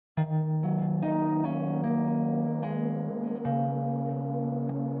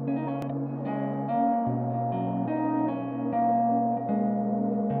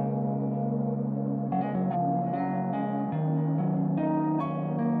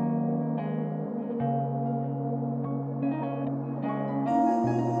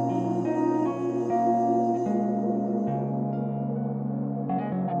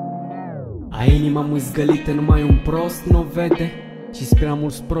inima mazgalita, numai un prost n-o vede. Și-s prea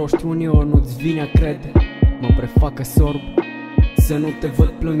mulți proști, uneori nu-ți vine a crede. Mă prefac că sorb, să nu te văd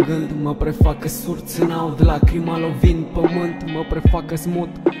plângând. Mă prefac că surț n-aud, lacrima lovind pământ. Mă prefac că smut,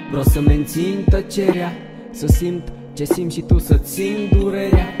 vreau să mențin tacerea, să simt ce simți și tu, să țin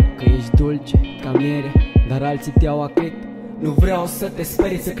durerea. Că ești dulce ca mierea, dar alții te-au acrit. Nu vreau să te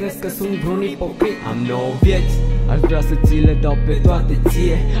sperii, să crezi că sunt vreun ipocrit. Am 9 vieți, aș vrea să ți le dau pe toate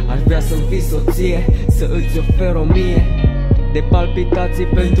ție. Aș vrea să-mi fii soție, să îți ofer 1000 de palpitații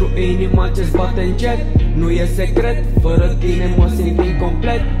pentru inima ce-ți bate încet. Nu e secret, fără tine mă simt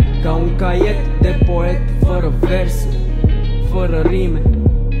incomplet. Ca un caiet de poet, fără versuri, fără rime,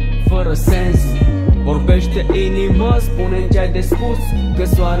 fără sens. Vorbește inima, spune ce ai de spus, că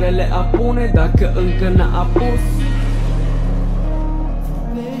soarele apune dacă încă n-a apus.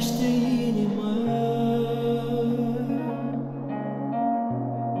 Vorbește inima,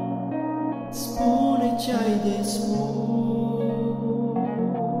 spune ce ai de spus,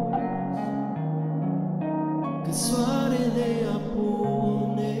 că soarele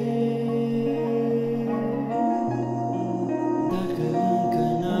apune dacă încă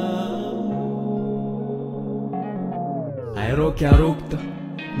n-a apus. Ai rochea ruptă,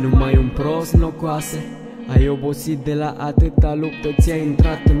 numai un prost n-o coase. Ai obosit de la atâta luptă, ți-ai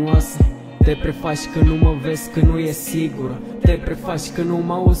intrat în oase. Te prefaci că nu mă vezi, că nu e sigură. Te prefaci că nu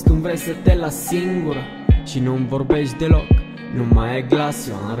mă auzi când vrei să te las singură. Și nu-mi vorbești deloc, nu mai ai glas.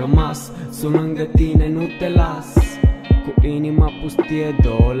 Eu am rămas, sunt lângă tine, nu te las. Cu inima pustie,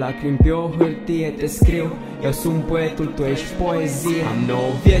 2 lacrimi pe o hârtie te scriu. Eu sunt poetul, tu ești poezie. Am 9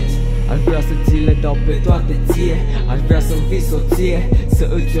 vieți, aș vrea să ți le dau pe toate ție. Aș vrea să-mi fii soție, să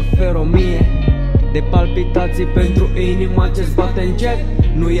îți ofer 1000 de palpitații pentru inima ce-ți bate încet.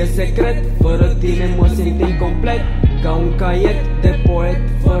 Nu e secret, fără tine mă simt incomplet. Ca un caiet de poet,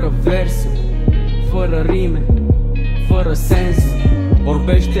 fără versuri, fără rime, fără sens.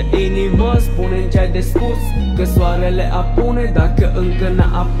 Vorbește inima, spune ce ai de spus, că soarele apune dacă încă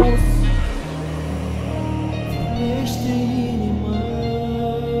n-a apus. Vorbește inima,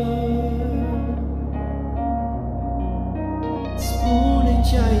 spune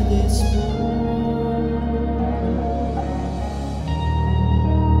ce ai